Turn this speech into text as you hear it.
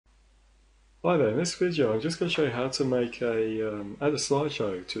Hi there, in this video I'm just going to show you how to make add a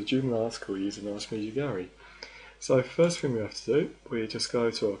slideshow to a Joomla article using RSMedia Gallery. So first thing we have to do, we just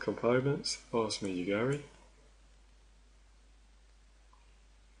go to our components, RSMedia Gallery,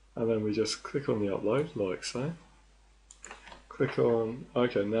 and then we just click on the upload like so. Click on,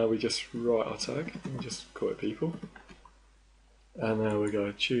 okay, now we just write our tag, and just call it people. And now we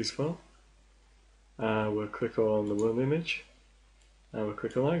go choose file, and we'll click on the one image, and we'll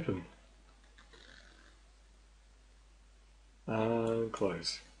click on open. And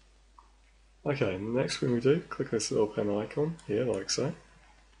close. Okay, next thing we do, click on this little pen icon here like so.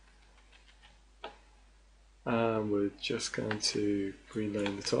 And we're just going to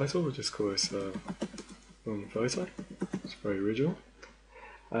rename the title, we'll just call this one photo, it's very original.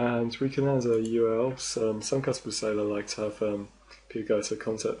 And we can add a URL, some customers say they like to have people go to a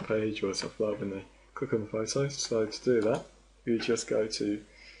contact page or stuff like that when they click on the photo. So to do that, we just go to,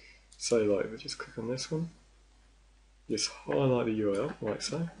 say like, we just click on this one, just highlight the URL like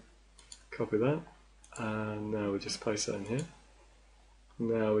so, copy that, and now we just paste that in here.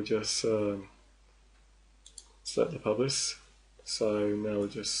 Now we just select the publish, so now we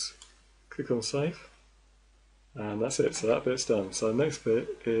just click on save, and that's it, so that bit's done. So the next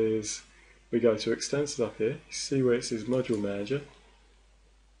bit is we go to extensions up here, you see where it says module manager,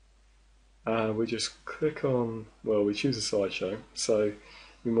 and we just click on, well, we choose a slideshow, so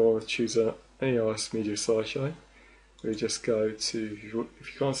we want to choose any RSMedia slideshow. We just go to, if you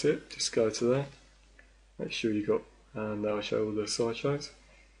can't see it, just go to there, make sure you got, and that will show all the slideshows.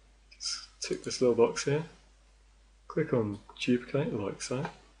 Just tick this little box here, click on duplicate like so.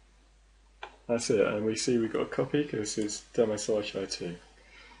 That's it, and we see we've got a copy because this is demo slideshow 2.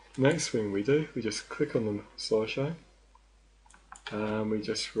 Next thing we do, we just click on the slideshow, and we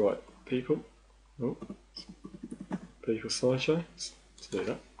just write people, people slideshow. To do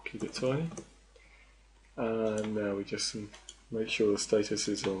that, keep it tiny. And now we just make sure the status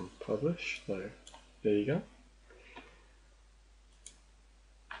is on publish, so there you go.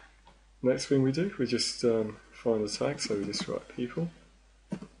 Next thing we do, we just find the tag, so we just write people.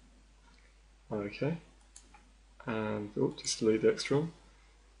 Okay, and just delete the extra one.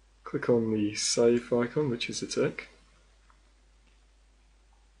 Click on the save icon, which is a tick.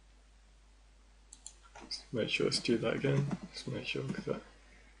 Just make sure let's do that again. Just make sure, look at that.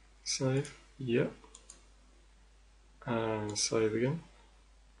 Save, yep. And save again.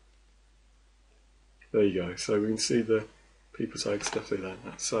 There you go. So we can see the people tags definitely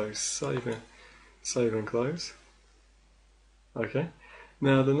there. So save and close. Okay.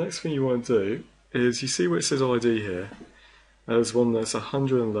 Now the next thing you want to do is, you see where it says ID here. There's one that's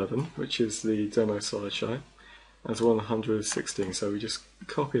 111, which is the demo slideshow. There's one 116. So we just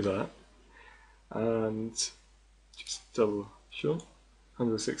copy that and just double sure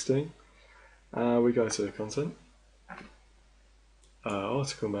 116. We go to the content.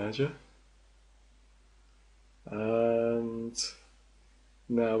 Article manager, and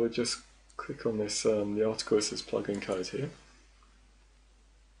now we just click on this, the article, it says plugin code here.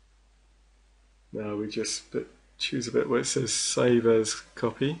 Now we just choose a bit where it says save as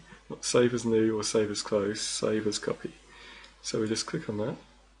copy, not save as new or save as close, save as copy. So we just click on that,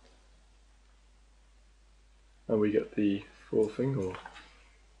 and we get the full thing, or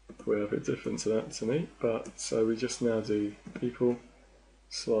we're a bit different to that to me, but so we just now do people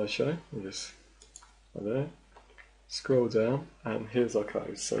slideshow, we just go there, scroll down, and here's our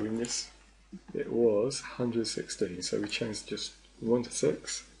code. So in this, it was 116, so we changed just 1 to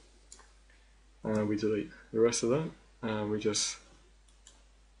 6, and we delete the rest of that, and we just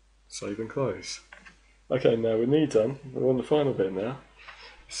save and close. Okay, now we're nearly done, we're on the final bit now.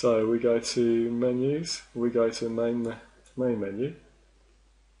 So we go to menus, we go to main menu,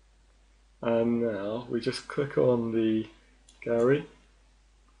 and now we just click on the gallery,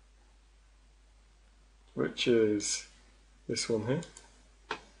 which is this one here.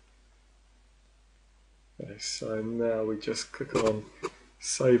 Okay, so now we just click on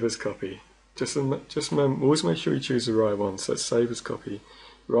save as copy. Just always make sure you choose the right one, so save as copy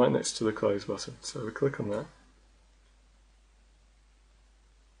right next to the close button. So we click on that,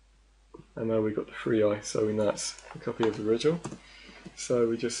 and now we've got the free eye, so we know that's a copy of the original. So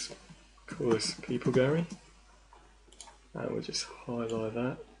we just call this people gallery, and we just highlight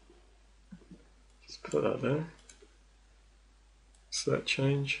that. Just put that there, select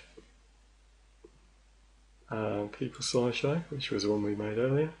change, and people slideshow, which was the one we made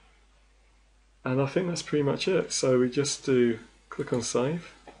earlier. And I think that's pretty much it. So we just do click on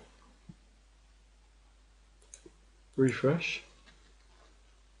save, refresh.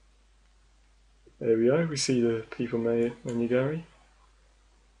 There we go, we see the people menu gallery.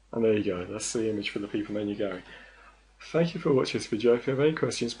 And there you go, that's the image for the people menu gallery. Thank you for watching this video. If you have any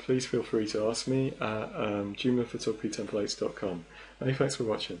questions, please feel free to ask me at joomlaphotographytemplates.com. Many thanks for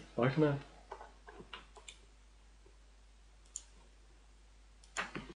watching. Bye for now.